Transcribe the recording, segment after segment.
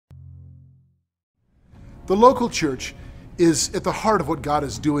The local church is at the heart of what God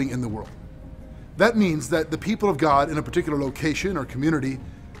is doing in the world. That means that the people of God in a particular location or community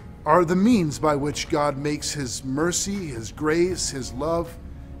are the means by which God makes His mercy, His grace, His love,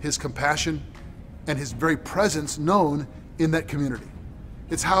 His compassion, and His very presence known in that community.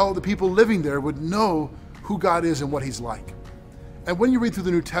 It's how the people living there would know who God is and what He's like. And when you read through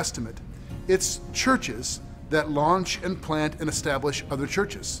the New Testament, it's churches that launch and plant and establish other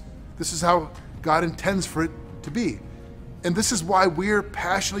churches. This is how God intends for it to be. And this is why we're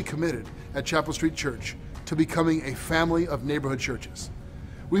passionately committed at Chapel Street Church to becoming a family of neighborhood churches.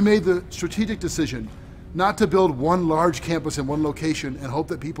 We made the strategic decision not to build one large campus in one location and hope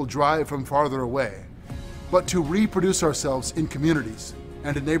that people drive from farther away, but to reproduce ourselves in communities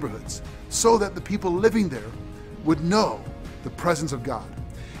and in neighborhoods so that the people living there would know the presence of God.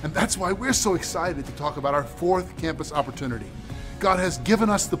 And that's why we're so excited to talk about our fourth campus opportunity. God has given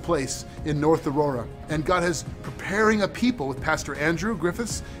us the place in North Aurora, and God is preparing a people with Pastor Andrew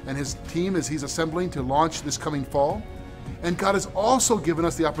Griffiths and his team as he's assembling to launch this coming fall. And God has also given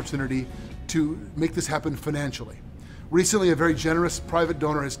us the opportunity to make this happen financially. Recently, a very generous private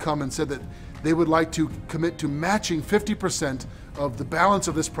donor has come and said that they would like to commit to matching 50% of the balance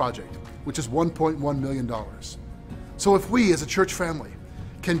of this project, which is $1.1 million. So if we as a church family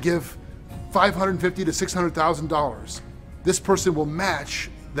can give $550,000 to $600,000, this person will match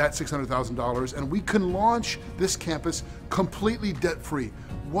that $600,000 and we can launch this campus completely debt-free.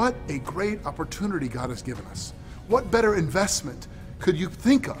 What a great opportunity God has given us. What better investment could you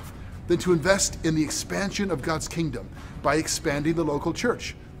think of than to invest in the expansion of God's kingdom by expanding the local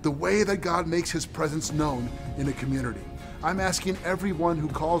church, the way that God makes His presence known in a community. I'm asking everyone who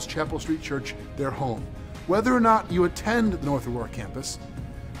calls Chapel Street Church their home, whether or not you attend the North Aurora campus,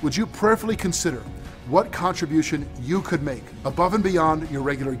 would you prayerfully consider what contribution you could make above and beyond your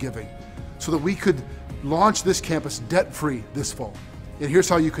regular giving so that we could launch this campus debt-free this fall? And here's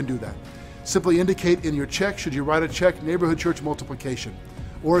how you can do that. Simply indicate in your check, should you write a check, Neighborhood Church Multiplication.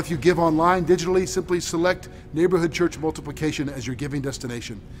 Or if you give online digitally, simply select Neighborhood Church Multiplication as your giving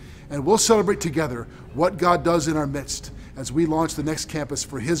destination. And we'll celebrate together what God does in our midst as we launch the next campus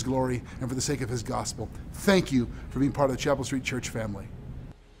for His glory and for the sake of His gospel. Thank you for being part of the Chapel Street Church family.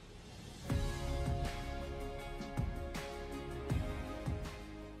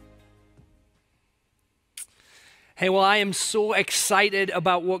 Hey, well, I am so excited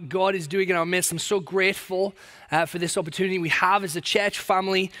about what God is doing in our midst. I'm so grateful for this opportunity we have as a church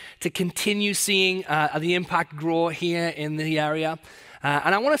family to continue seeing the impact grow here in the area.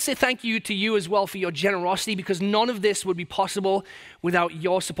 And I want to say thank you to you as well for your generosity, because none of this would be possible without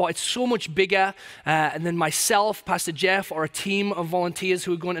your support. It's so much bigger than myself, Pastor Jeff, or a team of volunteers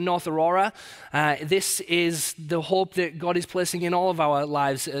who are going to North Aurora. This is the hope that God is placing in all of our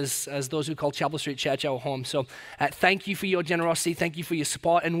lives as those who call Chapel Street Church our home. So thank you for your generosity. Thank you for your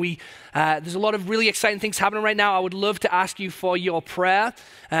support. And there's a lot of really exciting things happening right now. I would love to ask you for your prayer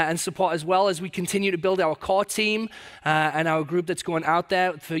and support as well as we continue to build our core team and our group that's going out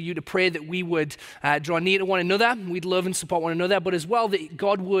there, for you to pray that we would draw near to one another. We'd love and support one another, but as well that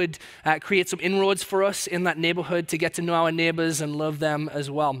God would create some inroads for us in that neighborhood to get to know our neighbors and love them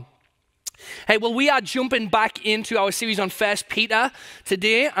as well. Hey, well, we are jumping back into our series on 1 Peter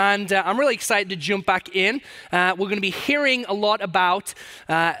today, and I'm really excited to jump back in. We're going to be hearing a lot about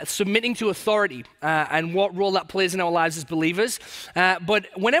submitting to authority and what role that plays in our lives as believers. But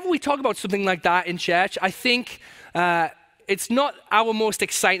whenever we talk about something like that in church, I think it's not our most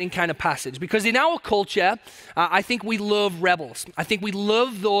exciting kind of passage, because in our culture, I think we love rebels. I think we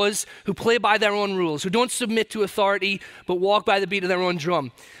love those who play by their own rules, who don't submit to authority, but walk by the beat of their own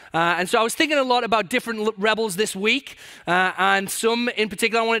drum. And so I was thinking a lot about different rebels this week, and some in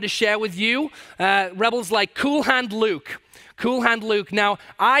particular I wanted to share with you. Rebels like Cool Hand Luke. Cool Hand Luke. Now,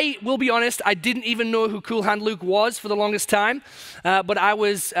 I will be honest, I didn't even know who Cool Hand Luke was for the longest time, but I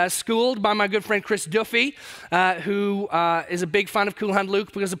was schooled by my good friend Chris Duffy, who is a big fan of Cool Hand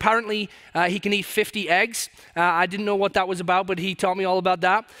Luke, because apparently he can eat 50 eggs. I didn't know what that was about, but he taught me all about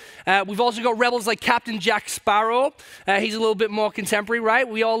that. We've also got rebels like Captain Jack Sparrow. He's a little bit more contemporary, right?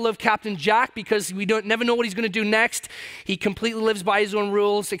 We all love Captain Jack because we never know what he's going to do next. He completely lives by his own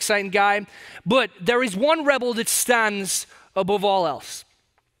rules, exciting guy. But there is one rebel that stands above all else.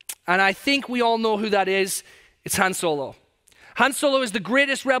 And I think we all know who that is. It's Han Solo. Han Solo is the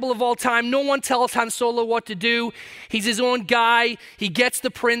greatest rebel of all time. No one tells Han Solo what to do. He's his own guy. He gets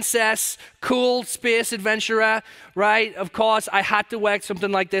the princess. Cool space adventurer, right? Of course, I had to work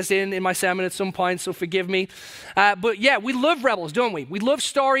something like this in my sermon at some point, so forgive me. But yeah, we love rebels, don't we? We love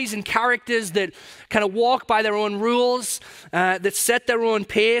stories and characters that kind of walk by their own rules, that set their own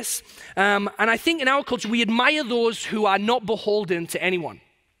pace. And I think in our culture, we admire those who are not beholden to anyone.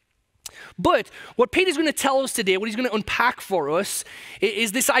 But what Peter's going to tell us today, what he's going to unpack for us,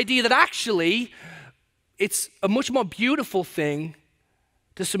 is this idea that actually it's a much more beautiful thing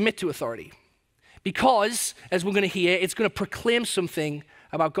to submit to authority. Because, as we're going to hear, it's going to proclaim something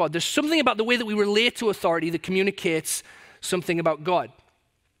about God. There's something about the way that we relate to authority that communicates something about God.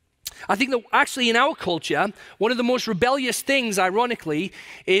 I think that actually in our culture, one of the most rebellious things, ironically,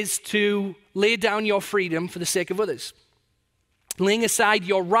 is to lay down your freedom for the sake of others. Laying aside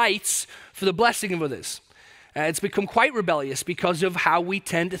your rights for the blessing of others. It's become quite rebellious because of how we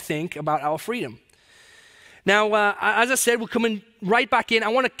tend to think about our freedom. Now, as I said, we're coming right back in. I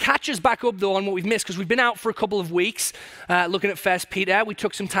want to catch us back up, though, on what we've missed, because we've been out for a couple of weeks looking at 1 Peter. We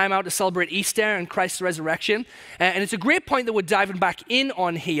took some time out to celebrate Easter and Christ's resurrection. And it's a great point that we're diving back in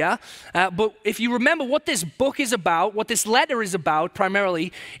on here. But if you remember what this book is about, what this letter is about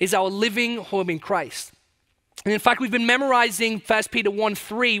primarily, is our living home in Christ. And in fact, we've been memorizing 1 Peter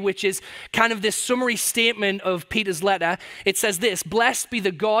 1:3, which is kind of this summary statement of Peter's letter. It says this: "Blessed be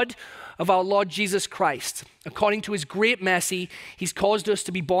the God of our Lord Jesus Christ. According to his great mercy, he's caused us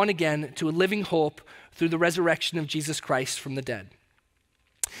to be born again to a living hope through the resurrection of Jesus Christ from the dead."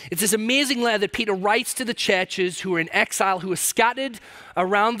 It's this amazing letter that Peter writes to the churches who are in exile, who are scattered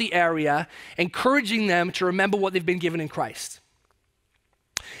around the area, encouraging them to remember what they've been given in Christ.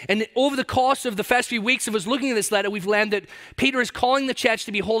 And over the course of the first few weeks of us looking at this letter, we've learned that Peter is calling the church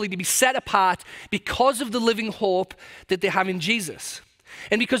to be holy, to be set apart because of the living hope that they have in Jesus.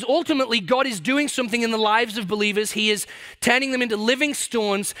 And because ultimately God is doing something in the lives of believers, he is turning them into living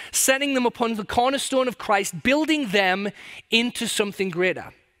stones, setting them upon the cornerstone of Christ, building them into something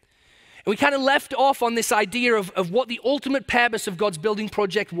greater. And we kind of left off on this idea of what the ultimate purpose of God's building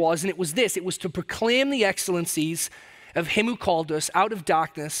project was, and it was this: it was to proclaim the excellencies of him who called us out of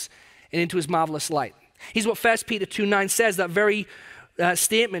darkness and into his marvelous light. Here's what 1 Peter 2:9 says, that very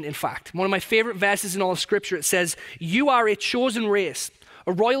statement, in fact. One of my favorite verses in all of Scripture. It says, "You are a chosen race,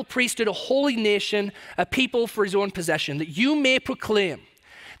 a royal priesthood, a holy nation, a people for his own possession, that you may proclaim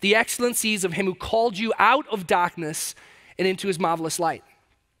the excellencies of him who called you out of darkness and into his marvelous light."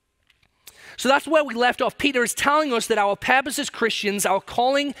 So that's where we left off. Peter is telling us that our purpose as Christians, our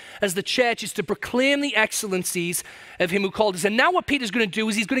calling as the church, is to proclaim the excellencies of him who called us. And now what Peter's going to do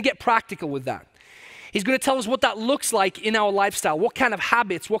is he's going to get practical with that. He's going to tell us what that looks like in our lifestyle. What kind of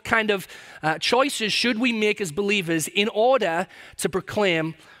habits, what kind of choices should we make as believers in order to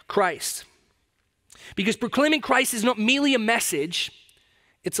proclaim Christ? Because proclaiming Christ is not merely a message,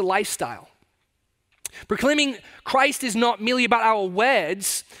 it's a lifestyle. Proclaiming Christ is not merely about our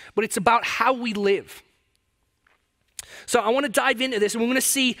words, but it's about how we live. So I want to dive into this, and we're going to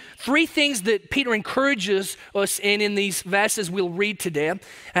see three things that Peter encourages us in these verses we'll read today.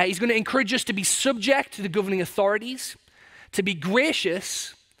 He's going to encourage us to be subject to the governing authorities, to be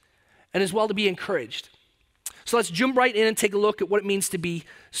gracious, and as well to be encouraged. So let's jump right in and take a look at what it means to be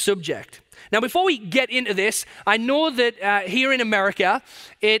subject. Now, before we get into this, I know that here in America,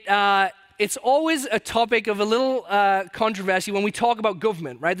 it's always a topic of a little controversy when we talk about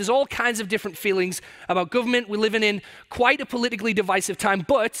government, right? There's all kinds of different feelings about government. We're living in quite a politically divisive time.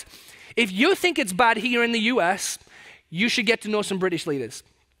 But if you think it's bad here in the US, you should get to know some British leaders.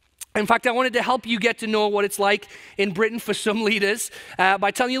 In fact, I wanted to help you get to know what it's like in Britain for some leaders by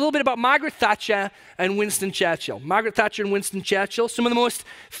telling you a little bit about Margaret Thatcher and Winston Churchill. Margaret Thatcher and Winston Churchill, some of the most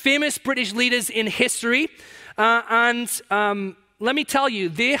famous British leaders in history. Let me tell you,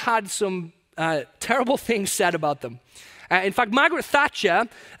 they had some terrible things said about them. In fact, Margaret Thatcher,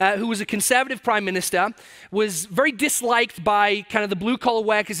 who was a conservative prime minister, was very disliked by kind of the blue-collar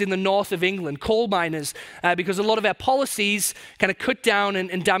workers in the north of England, coal miners, because a lot of their policies kind of cut down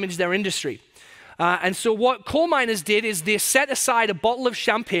and damaged their industry. And so what coal miners did is they set aside a bottle of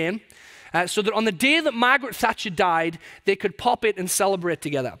champagne so that on the day that Margaret Thatcher died, they could pop it and celebrate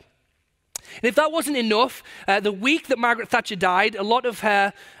together. And if that wasn't enough, the week that Margaret Thatcher died, a lot of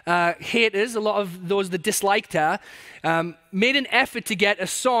her haters, a lot of those that disliked her, made an effort to get a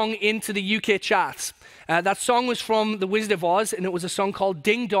song into the UK charts. That song was from The Wizard of Oz, and it was a song called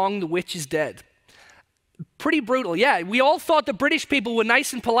Ding Dong, the Witch is Dead. Pretty brutal, yeah. We all thought the British people were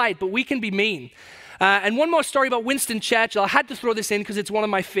nice and polite, but we can be mean. And one more story about Winston Churchill. I had to throw this in because it's one of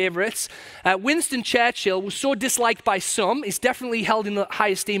my favorites. Winston Churchill was so disliked by some. He's definitely held in high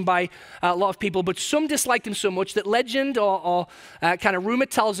esteem by a lot of people, but some disliked him so much that legend or kind of rumor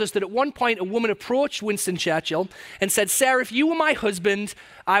tells us that at one point a woman approached Winston Churchill and said, "Sir, if you were my husband,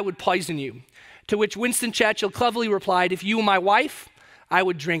 I would poison you." To which Winston Churchill cleverly replied, "If you were my wife, I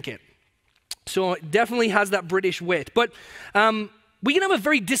would drink it." So it definitely has that British wit. But we can have a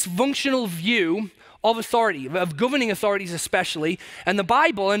very dysfunctional view of authority, of governing authorities especially. And the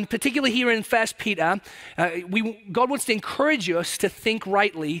Bible, and particularly here in 1 Peter, God wants to encourage us to think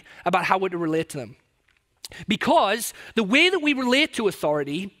rightly about how we're to relate to them. Because the way that we relate to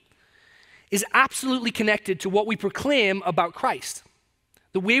authority is absolutely connected to what we proclaim about Christ.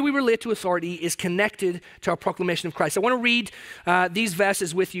 The way we relate to authority is connected to our proclamation of Christ. I want to read these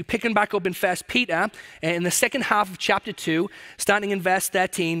verses with you, picking back up in 1 Peter, in the second half of chapter 2, starting in verse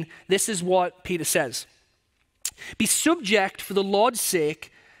 13. This is what Peter says. "Be subject for the Lord's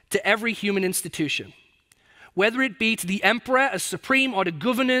sake to every human institution, whether it be to the emperor as supreme or to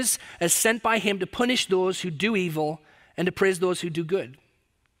governors as sent by him to punish those who do evil and to praise those who do good.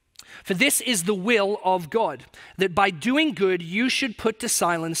 For this is the will of God, that by doing good you should put to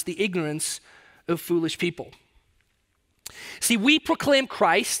silence the ignorance of foolish people." See, we proclaim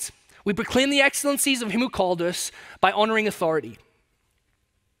Christ, we proclaim the excellencies of him who called us by honoring authority.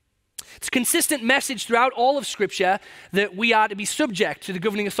 It's a consistent message throughout all of Scripture that we are to be subject to the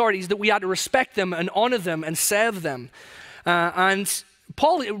governing authorities, that we are to respect them and honor them and serve them. And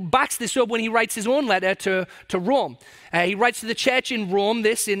Paul backs this up when he writes his own letter to Rome. He writes to the church in Rome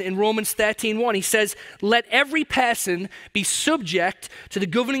this in Romans 13:1. He says, "Let every person be subject to the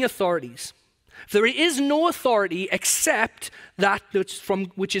governing authorities. There is no authority except that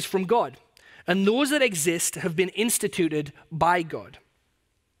which is from God, and those that exist have been instituted by God."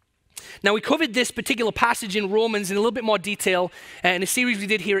 Now, we covered this particular passage in Romans in a little bit more detail in a series we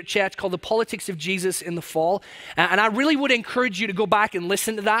did here at church called The Politics of Jesus in the Fall. And I really would encourage you to go back and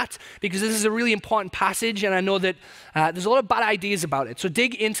listen to that because this is a really important passage and I know that there's a lot of bad ideas about it. So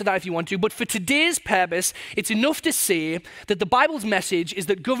dig into that if you want to. But for today's purpose, it's enough to say that the Bible's message is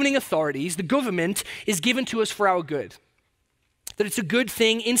that governing authorities, the government, is given to us for our good. That it's a good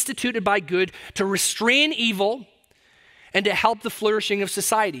thing instituted by good to restrain evil and to help the flourishing of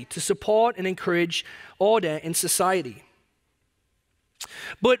society, to support and encourage order in society.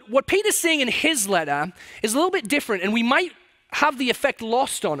 But what Peter's saying in his letter is a little bit different, and we might have the effect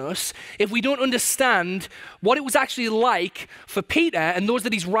lost on us if we don't understand what it was actually like for Peter and those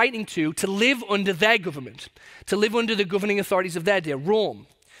that he's writing to live under their government, to live under the governing authorities of their day, Rome.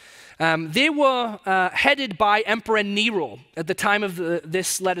 They were headed by Emperor Nero at the time of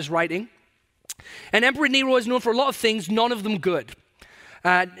this letter's writing. And Emperor Nero is known for a lot of things, none of them good.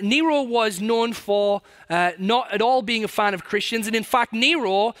 Nero was known for not at all being a fan of Christians. And in fact,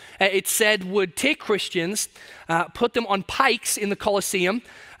 Nero, it said, would take Christians, put them on pikes in the Colosseum,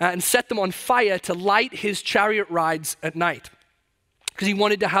 and set them on fire to light his chariot rides at night. Because he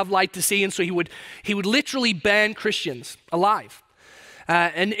wanted to have light to see, and so he would literally burn Christians alive.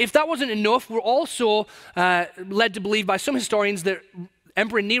 And if that wasn't enough, we're also led to believe by some historians that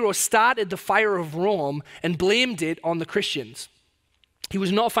Emperor Nero started the fire of Rome and blamed it on the Christians. He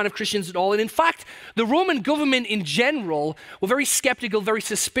was not a fan of Christians at all. And in fact, the Roman government in general were very skeptical, very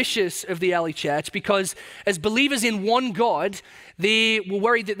suspicious of the early church because as believers in one God, they were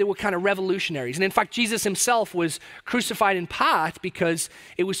worried that they were kind of revolutionaries. And in fact, Jesus himself was crucified in part because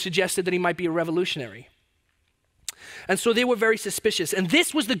it was suggested that he might be a revolutionary. And so they were very suspicious. And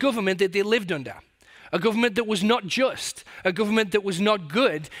this was the government that they lived under. A government that was not just, a government that was not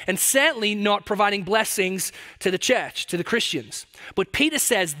good, and certainly not providing blessings to the church, to the Christians. But Peter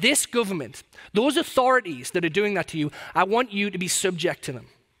says, this government, those authorities that are doing that to you, I want you to be subject to them.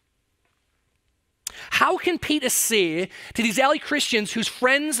 How can Peter say to these early Christians whose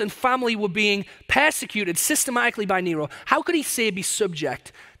friends and family were being persecuted systematically by Nero, how could he say be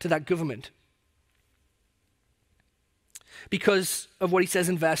subject to that government? Because of what he says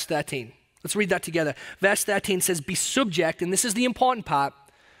in verse 13. Let's read that together. Verse 13 says, be subject, and this is the important part,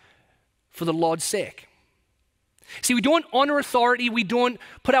 for the Lord's sake. See, we don't honor authority. We don't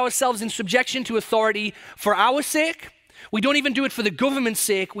put ourselves in subjection to authority for our sake. We don't even do it for the government's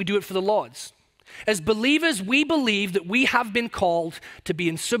sake. We do it for the Lord's. As believers, we believe that we have been called to be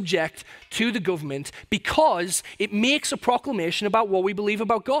in subject to the government because it makes a proclamation about what we believe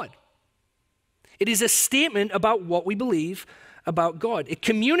about God. It is a statement about what we believe about God. It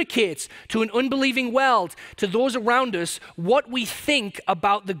communicates to an unbelieving world, to those around us, what we think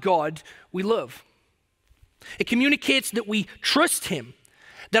about the God we love. It communicates that we trust him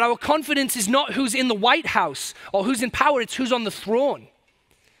That our confidence is not who's in the White House or who's in power, it's who's on the throne.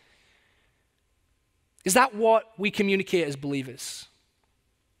 Is that what we communicate as believers?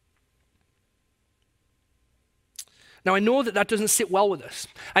 Now, I know that that doesn't sit well with us.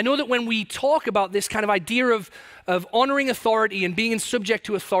 I know that when we talk about this kind of idea of honoring authority and being subject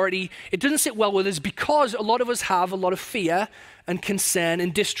to authority, it doesn't sit well with us because a lot of us have a lot of fear and concern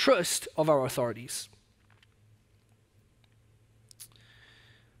and distrust of our authorities.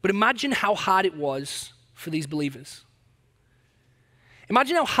 But imagine how hard it was for these believers.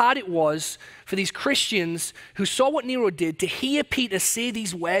 Imagine how hard it was for these Christians who saw what Nero did to hear Peter say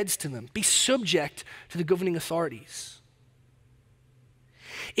these words to them, be subject to the governing authorities.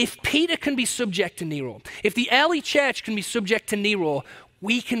 If Peter can be subject to Nero, if the early church can be subject to Nero,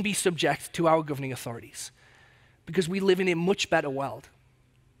 we can be subject to our governing authorities because we live in a much better world.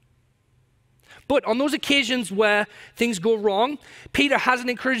 But on those occasions where things go wrong, Peter has an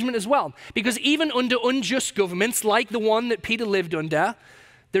encouragement as well. Because even under unjust governments like the one that Peter lived under,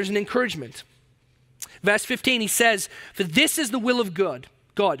 there's an encouragement. Verse 15, he says, "For this is the will of God,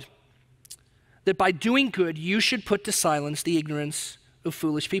 that by doing good you should put to silence the ignorance of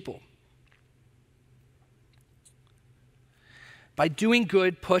foolish people." By doing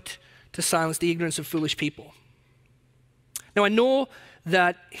good, put to silence the ignorance of foolish people. Now I know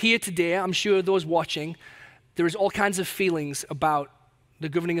that here today, I'm sure those watching, there is all kinds of feelings about the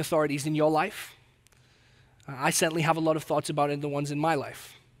governing authorities in your life. I certainly have a lot of thoughts about it, the ones in my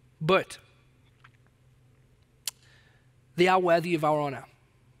life. But they are worthy of our honor.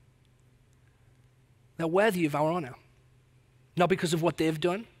 They're worthy of our honor. Not because of what they've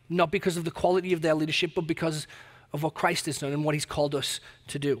done, not because of the quality of their leadership, but because of what Christ has done and what he's called us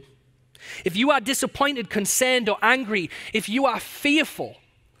to do. If you are disappointed, concerned, or angry, if you are fearful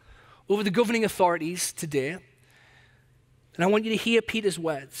over the governing authorities today, then I want you to hear Peter's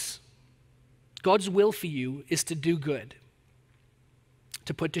words. God's will for you is to do good,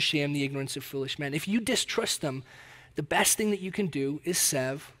 to put to shame the ignorance of foolish men. If you distrust them, the best thing that you can do is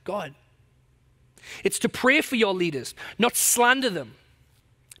serve God. It's to pray for your leaders, not slander them,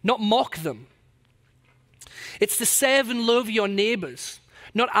 not mock them. It's to serve and love your neighbors,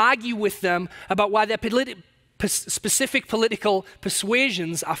 not argue with them about why their specific political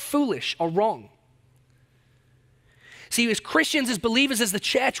persuasions are foolish or wrong. See, as Christians, as believers, as the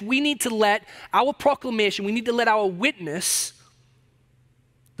church, we need to let our proclamation, we need to let our witness,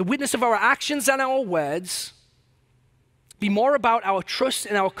 the witness of our actions and our words, be more about our trust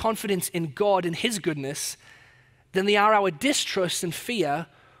and our confidence in God and his goodness than they are our distrust and fear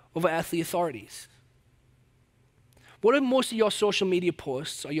over earthly authorities. What do most of your social media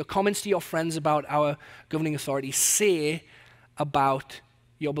posts or your comments to your friends about our governing authorities say about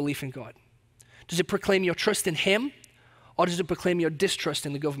your belief in God? Does it proclaim your trust in him, or does it proclaim your distrust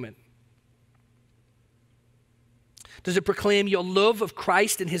in the government? Does it proclaim your love of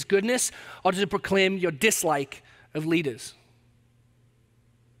Christ and his goodness, or does it proclaim your dislike of leaders?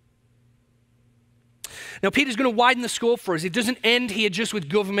 Now, Peter's going to widen the scope for us. It doesn't end here just with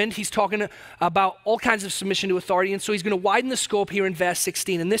government. He's talking about all kinds of submission to authority. And so he's going to widen the scope here in verse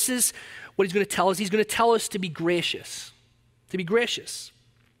 16. And this is what he's going to tell us. He's going to tell us to be gracious. To be gracious.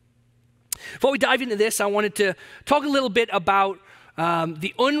 Before we dive into this, I wanted to talk a little bit about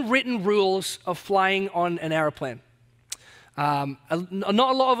the unwritten rules of flying on an airplane. Not a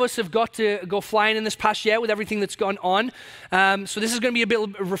lot of us have got to go flying in this past year with everything that's gone on. So this is going to be a bit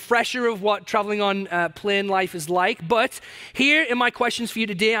of a refresher of what traveling on plane life is like. But here are my questions for you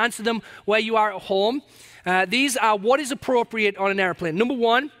today. Answer them where you are at home. These are what is appropriate on an airplane. Number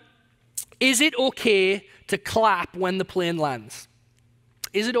one, is it okay to clap when the plane lands?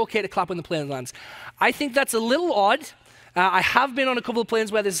 Is it okay to clap when the plane lands? I think that's a little odd. I have been on a couple of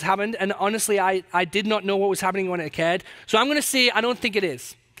planes where this has happened, and honestly, I did not know what was happening when it occurred. So I'm going to say I don't think it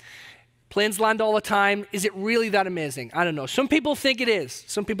is. Planes land all the time. Is it really that amazing? I don't know. Some people think it is.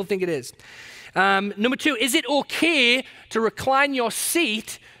 Some people think it is. Number two, is it okay to recline your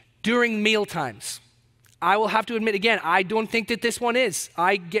seat during meal times? I will have to admit again, I don't think that this one is.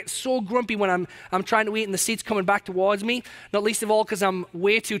 I get so grumpy when I'm trying to eat and the seat's coming back towards me, not least of all because I'm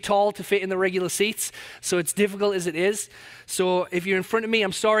way too tall to fit in the regular seats, so it's difficult as it is. So if you're in front of me,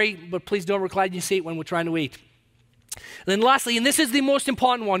 I'm sorry, but please don't recline your seat when we're trying to eat. And then lastly, and this is the most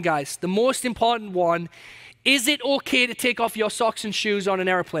important one, guys, the most important one, is it okay to take off your socks and shoes on an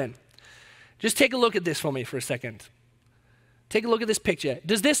airplane? Just take a look at this for me for a second. Take a look at this picture.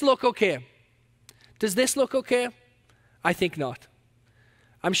 Does this look okay? Does this look okay? I think not.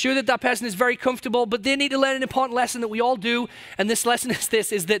 I'm sure that that person is very comfortable, but they need to learn an important lesson that we all do, and this lesson is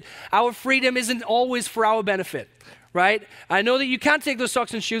this, is that our freedom isn't always for our benefit, right? I know that you can't take those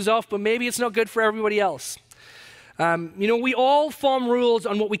socks and shoes off, but maybe it's not good for everybody else. We all form rules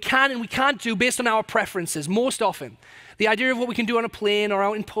on what we can and we can't do based on our preferences, most often. The idea of what we can do on a plane or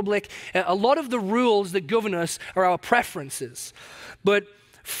out in public, a lot of the rules that govern us are our preferences. But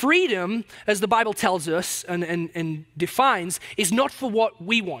freedom, as the Bible tells us and defines, is not for what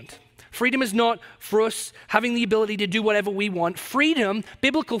we want. Freedom is not for us having the ability to do whatever we want. Freedom,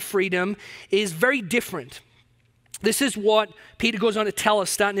 biblical freedom, is very different. This is what Peter goes on to tell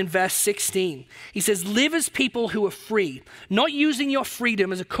us, starting in verse 16. He says, live as people who are free, not using your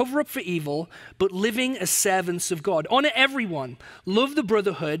freedom as a cover-up for evil, but living as servants of God. Honor everyone, love the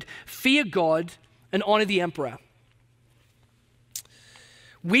brotherhood, fear God, and honor the emperor.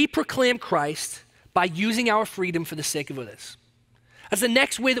 We proclaim Christ by using our freedom for the sake of others. That's the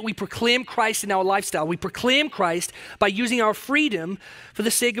next way that we proclaim Christ in our lifestyle. We proclaim Christ by using our freedom for the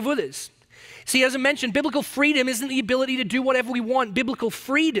sake of others. See, as I mentioned, biblical freedom isn't the ability to do whatever we want. Biblical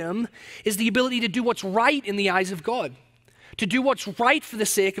freedom is the ability to do what's right in the eyes of God, to do what's right for the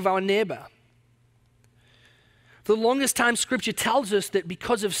sake of our neighbor. For the longest time, Scripture tells us that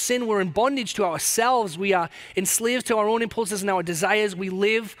because of sin, we're in bondage to ourselves. We are enslaved to our own impulses and our desires. We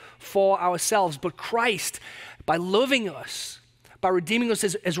live for ourselves. But Christ, by loving us, by redeeming us,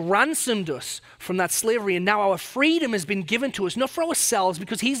 has ransomed us from that slavery. And now our freedom has been given to us, not for ourselves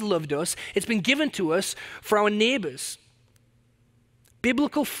because he's loved us. It's been given to us for our neighbors.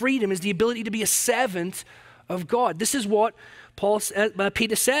 Biblical freedom is the ability to be a servant of God. This is what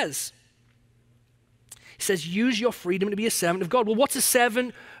Peter says. He says, use your freedom to be a servant of God. Well, what's a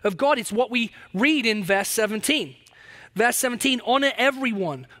servant of God? It's what we read in verse 17. Verse 17, honor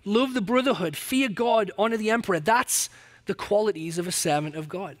everyone, love the brotherhood, fear God, honor the emperor. That's the qualities of a servant of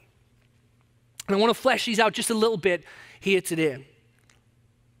God. And I want to flesh these out just a little bit here today.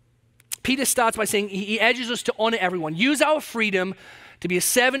 Peter starts by saying he urges us to honor everyone. Use our freedom to be a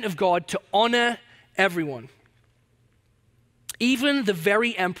servant of God, to honor everyone. Even the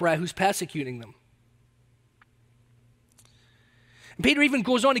very emperor who's persecuting them. And Peter even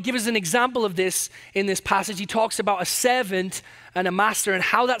goes on to give us an example of this in this passage. He talks about a servant and a master and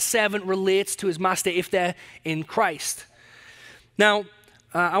how that servant relates to his master if they're in Christ. Now,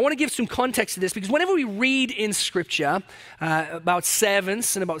 I want to give some context to this because whenever we read in Scripture about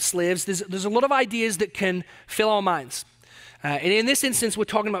servants and about slaves, there's a lot of ideas that can fill our minds. And in this instance, we're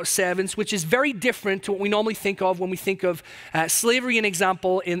talking about servants, which is very different to what we normally think of when we think of slavery, an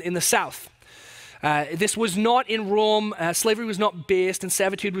example, in the South. This was not in Rome. Slavery was not based, and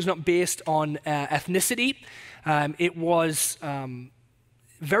servitude was not based on ethnicity. It was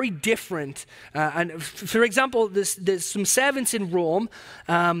very different. And for example, there's some servants in Rome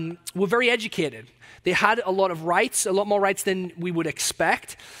were very educated. They had a lot of rights, a lot more rights than we would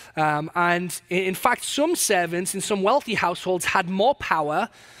expect. And in fact, some servants in some wealthy households had more power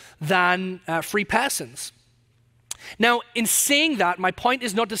than free persons. Now, in saying that, my point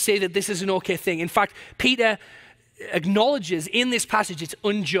is not to say that this is an okay thing. In fact, Peter acknowledges in this passage it's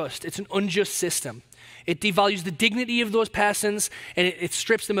unjust. It's an unjust system. It devalues the dignity of those persons, and it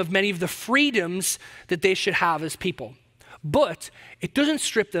strips them of many of the freedoms that they should have as people. But it doesn't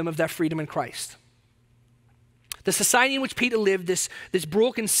strip them of their freedom in Christ. The society in which Peter lived, this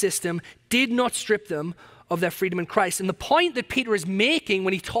broken system, did not strip them of their freedom in Christ. And the point that Peter is making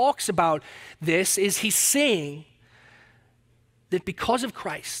when he talks about this is he's saying that because of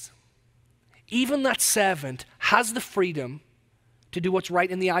Christ, even that servant has the freedom to do what's right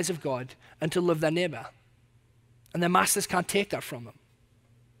in the eyes of God and to love their neighbor. And their masters can't take that from them.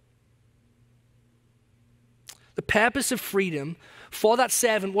 The purpose of freedom for that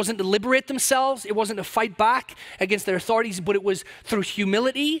servant wasn't to liberate themselves, it wasn't to fight back against their authorities, but it was through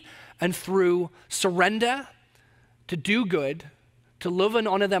humility and through surrender to do good, to love and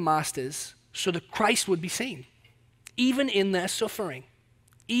honor their masters so that Christ would be seen, even in their suffering,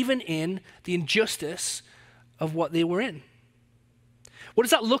 even in the injustice of what they were in. What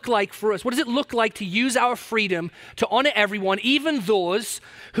does that look like for us? What does it look like to use our freedom to honor everyone, even those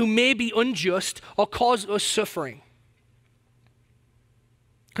who may be unjust or cause us suffering?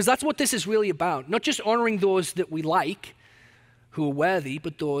 Because that's what this is really about. Not just honoring those that we like, who are worthy,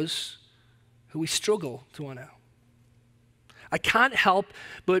 but those who we struggle to honor. I can't help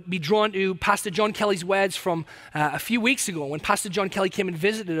but be drawn to Pastor John Kelly's words from a few weeks ago when Pastor John Kelly came and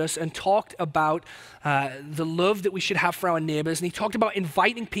visited us and talked about the love that we should have for our neighbors. And he talked about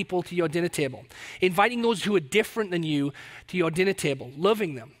inviting people to your dinner table, inviting those who are different than you to your dinner table,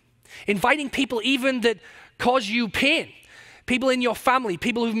 loving them, inviting people even that cause you pain, people in your family,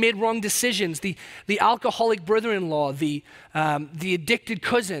 people who've made wrong decisions, the alcoholic brother-in-law, the addicted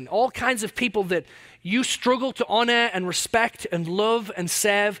cousin, all kinds of people that you struggle to honor and respect and love and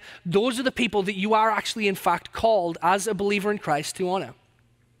serve, those are the people that you are actually in fact called as a believer in Christ to honor.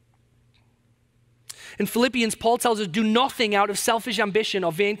 In Philippians, Paul tells us, do nothing out of selfish ambition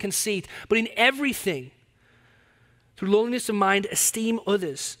or vain conceit, but in everything, through lowliness of mind, esteem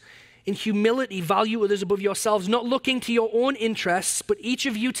others. In humility, value others above yourselves, not looking to your own interests, but each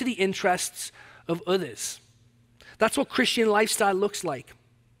of you to the interests of others. That's what Christian lifestyle looks like.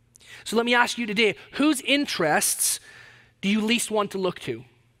 So let me ask you today, whose interests do you least want to look to?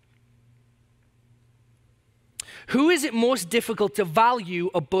 Who is it most difficult to value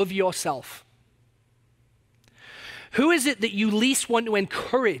above yourself? Who is it that you least want to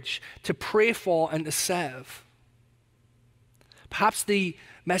encourage, to pray for, and to serve? Perhaps the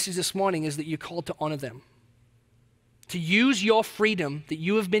message this morning is that you're called to honor them, to use your freedom that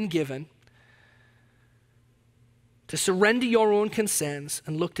you have been given, to surrender your own concerns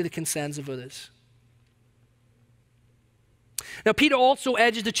and look to the concerns of others. Now, Peter also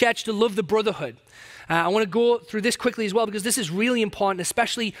urges the church to love the brotherhood. I want to go through this quickly as well because this is really important,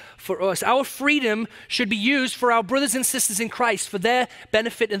 especially for us. Our freedom should be used for our brothers and sisters in Christ, for their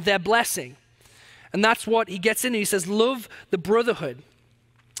benefit and their blessing. And that's what he gets into. He says, love the brotherhood.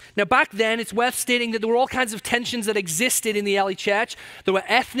 Now, back then, it's worth stating that there were all kinds of tensions that existed in the early church. There were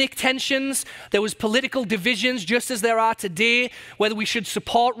ethnic tensions. There was political divisions, just as there are today, whether we should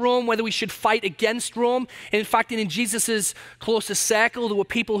support Rome, whether we should fight against Rome. And in fact, in Jesus' closest circle, there were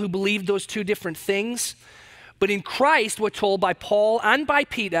people who believed those two different things. But in Christ, we're told by Paul and by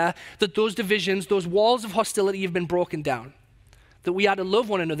Peter that those divisions, those walls of hostility have been broken down, that we are to love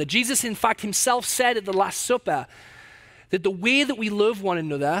one another. Jesus, in fact, himself said at the Last Supper, that the way that we love one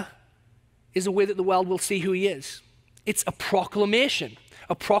another is a way that the world will see who he is. It's a proclamation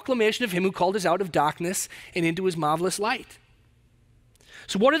of him who called us out of darkness and into his marvelous light.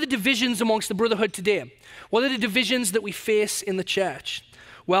 So what are the divisions amongst the brotherhood today? What are the divisions that we face in the church?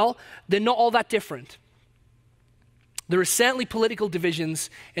 Well, they're not all that different. There are certainly political divisions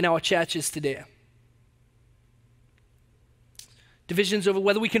in our churches today. Divisions over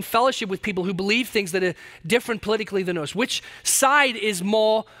whether we can fellowship with people who believe things that are different politically than us. Which side is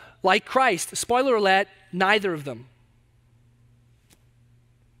more like Christ? Spoiler alert, neither of them.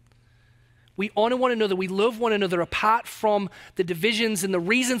 We honor one another, we love one another apart from the divisions and the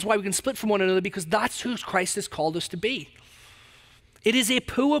reasons why we can split from one another, because that's who Christ has called us to be. It is a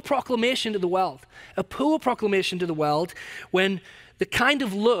poor proclamation to the world. A poor proclamation to the world when the kind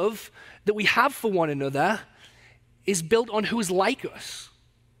of love that we have for one another is built on who is like us,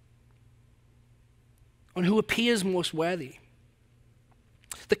 on who appears most worthy.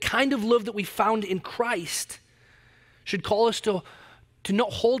 The kind of love that we found in Christ should call us to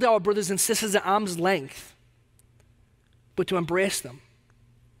not hold our brothers and sisters at arm's length, but to embrace them,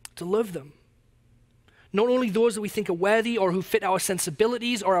 to love them. Not only those that we think are worthy or who fit our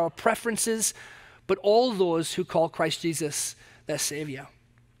sensibilities or our preferences, but all those who call Christ Jesus their Savior.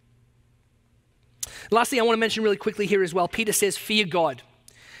 Last thing I want to mention really quickly here as well, Peter says, fear God.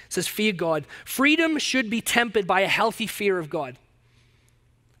 It says, fear God. Freedom should be tempered by a healthy fear of God,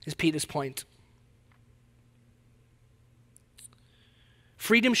 is Peter's point.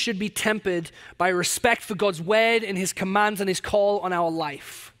 Freedom should be tempered by respect for God's word and his commands and his call on our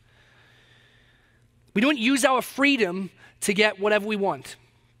life. We don't use our freedom to get whatever we want.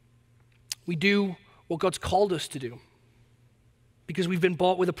 We do what God's called us to do, because we've been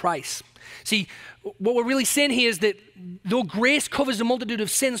bought with a price. See, what we're really saying here is that though grace covers a multitude of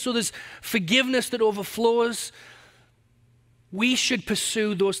sins, so there's forgiveness that overflows, we should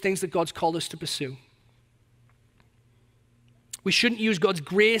pursue those things that God's called us to pursue. We shouldn't use God's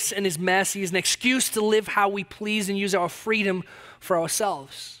grace and his mercy as an excuse to live how we please and use our freedom for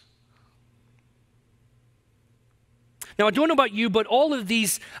ourselves. Now, I don't know about you, but all of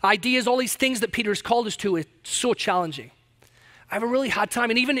these ideas, all these things that Peter has called us to, is so challenging. I have a really hard time.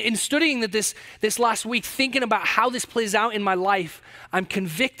 And even in studying this last week, thinking about how this plays out in my life, I'm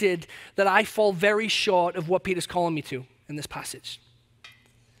convicted that I fall very short of what Peter's calling me to in this passage.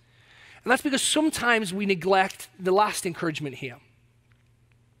 And that's because sometimes we neglect the last encouragement here.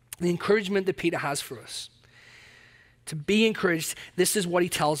 The encouragement that Peter has for us. To be encouraged, this is what he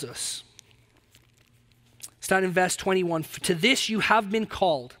tells us. Start in verse 21. To this you have been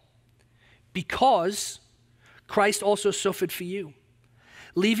called, because Christ also suffered for you,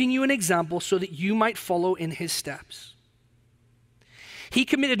 leaving you an example so that you might follow in his steps. He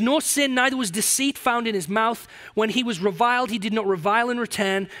committed no sin, neither was deceit found in his mouth. When he was reviled, he did not revile in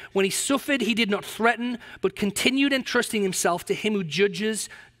return. When he suffered, he did not threaten, but continued entrusting himself to him who judges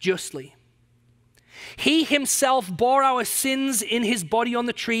justly. He himself bore our sins in his body on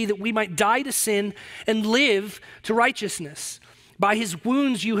the tree that we might die to sin and live to righteousness. By his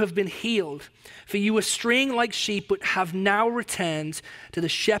wounds you have been healed, for you were straying like sheep, but have now returned to the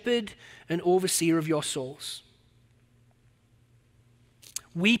shepherd and overseer of your souls.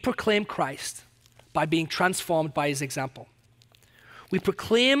 We proclaim Christ by being transformed by his example. We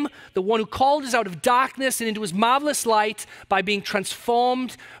proclaim the one who called us out of darkness and into his marvelous light by being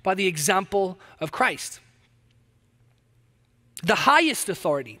transformed by the example of Christ. The highest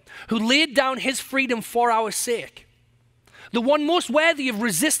authority, who laid down his freedom for our sake. The one most worthy of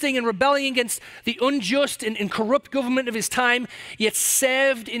resisting and rebelling against the unjust and corrupt government of his time, yet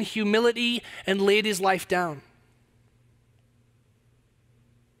served in humility and laid his life down.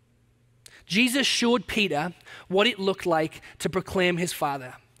 Jesus showed Peter what it looked like to proclaim his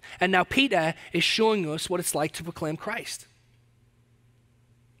Father. And now Peter is showing us what it's like to proclaim Christ.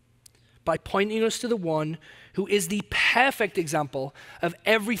 By pointing us to the one who is the perfect example of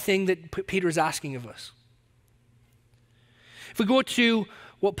everything that Peter is asking of us. If we go to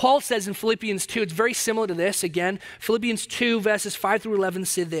what Paul says in Philippians 2, it's very similar to this. Again, Philippians 2 verses 5 through 11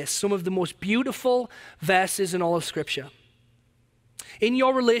 say this, some of the most beautiful verses in all of Scripture. In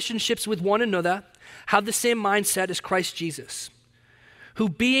your relationships with one another, have the same mindset as Christ Jesus, who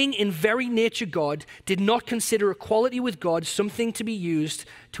being in very nature God, did not consider equality with God something to be used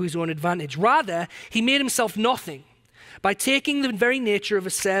to his own advantage. Rather, he made himself nothing by taking the very nature of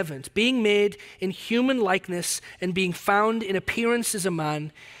a servant, being made in human likeness and being found in appearance as a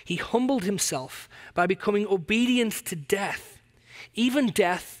man, he humbled himself by becoming obedient to death, even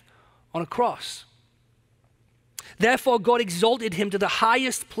death on a cross. Therefore, God exalted him to the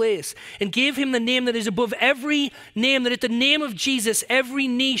highest place and gave him the name that is above every name, that at the name of Jesus, every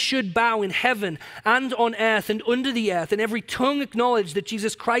knee should bow in heaven and on earth and under the earth, and every tongue acknowledge that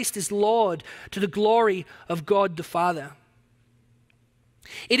Jesus Christ is Lord, to the glory of God the Father.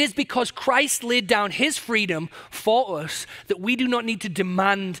 It is because Christ laid down his freedom for us that we do not need to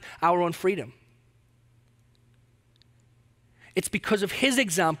demand our own freedom. It's because of his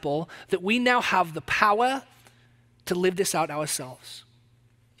example that we now have the power to live this out ourselves.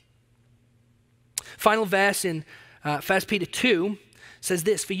 Final verse in 1 Peter 2 says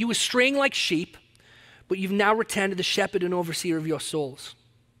this, for you were straying like sheep, but you've now returned to the shepherd and overseer of your souls.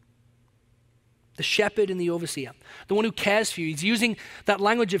 The shepherd and the overseer, the one who cares for you. He's using that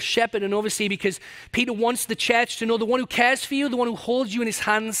language of shepherd and overseer because Peter wants the church to know the one who cares for you, the one who holds you in his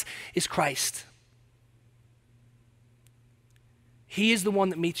hands is Christ. He is the one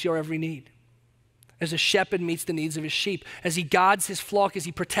that meets your every need. As a shepherd meets the needs of his sheep, as he guards his flock, as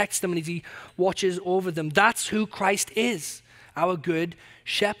he protects them, and as he watches over them. That's who Christ is, our good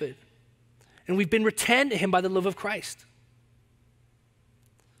shepherd. And we've been returned to him by the love of Christ.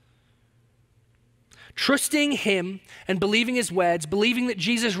 Trusting him and believing his words, believing that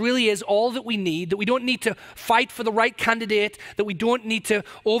Jesus really is all that we need, that we don't need to fight for the right candidate, that we don't need to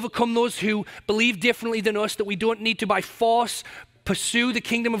overcome those who believe differently than us, that we don't need to by force pursue the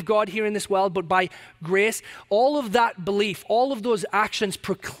kingdom of God here in this world, but by grace. All of that belief, all of those actions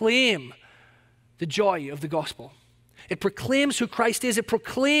proclaim the joy of the gospel. It proclaims who Christ is. It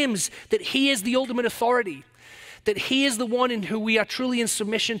proclaims that he is the ultimate authority, that he is the one in who we are truly in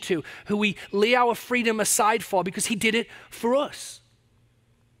submission to, who we lay our freedom aside for because he did it for us.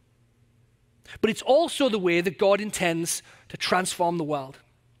 But it's also the way that God intends to transform the world.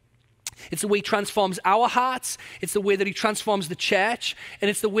 It's the way he transforms our hearts, it's the way that he transforms the church, and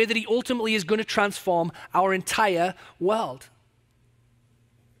it's the way that he ultimately is going to transform our entire world.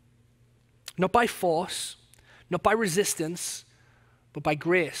 Not by force, not by resistance, but by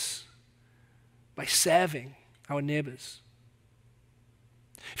grace, by serving our neighbors.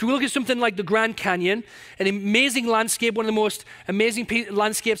 If you look at something like the Grand Canyon, an amazing landscape, one of the most amazing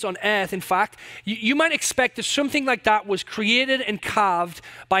landscapes on earth, in fact, you might expect that something like that was created and carved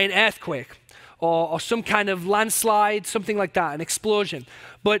by an earthquake or some kind of landslide, something like that, an explosion.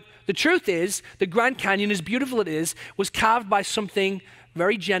 But the truth is, the Grand Canyon, as beautiful as it is, was carved by something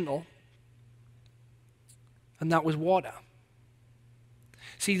very gentle, and that was water.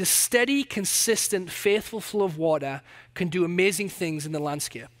 See, the steady, consistent, faithful flow of water can do amazing things in the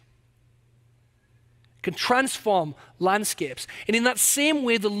landscape. It can transform landscapes. And in that same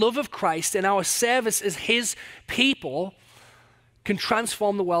way, the love of Christ and our service as his people can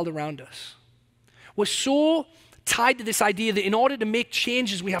transform the world around us. We're so tied to this idea that in order to make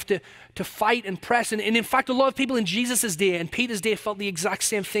changes, we have to fight and press. And in fact, a lot of people in Jesus' day and Peter's day felt the exact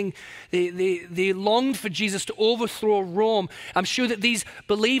same thing. They longed for Jesus to overthrow Rome. I'm sure that these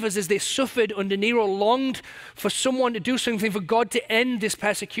believers, as they suffered under Nero, longed for someone to do something, for God to end this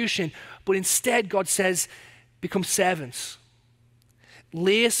persecution. But instead, God says, become servants.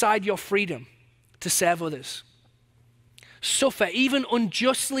 Lay aside your freedom to serve others. Suffer, even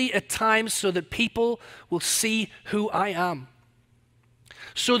unjustly at times, so that people will see who I am.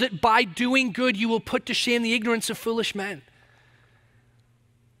 So that by doing good, you will put to shame the ignorance of foolish men.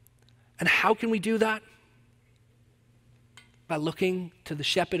 And how can we do that? By looking to the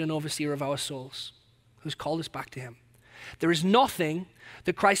shepherd and overseer of our souls, who's called us back to him. There is nothing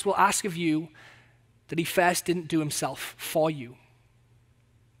that Christ will ask of you that he first didn't do himself for you.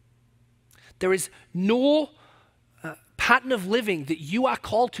 There is no pattern of living that you are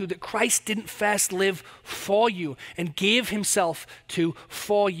called to that Christ didn't first live for you and gave himself to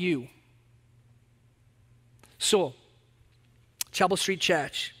for you. So, Chapel Street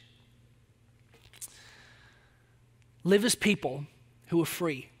Church, live as people who are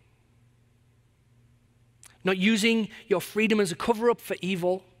free. Not using your freedom as a cover-up for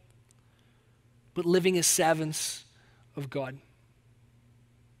evil, but living as servants of God.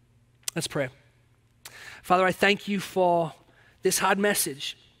 Let's pray. Father, I thank you for this hard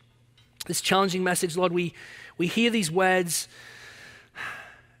message, this challenging message. Lord, we hear these words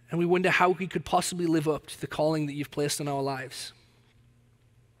and we wonder how we could possibly live up to the calling that you've placed on our lives.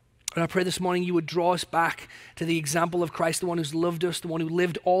 And I pray this morning you would draw us back to the example of Christ, the one who's loved us, the one who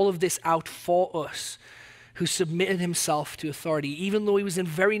lived all of this out for us, who submitted himself to authority. Even though he was in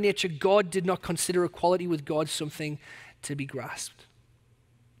very nature God, did not consider equality with God something to be grasped,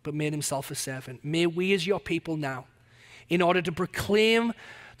 but made himself a servant. May we as your people now, in order to proclaim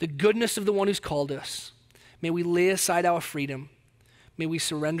the goodness of the one who's called us, may we lay aside our freedom. May we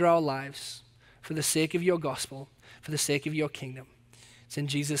surrender our lives for the sake of your gospel, for the sake of your kingdom. It's in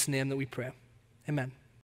Jesus' name that we pray. Amen.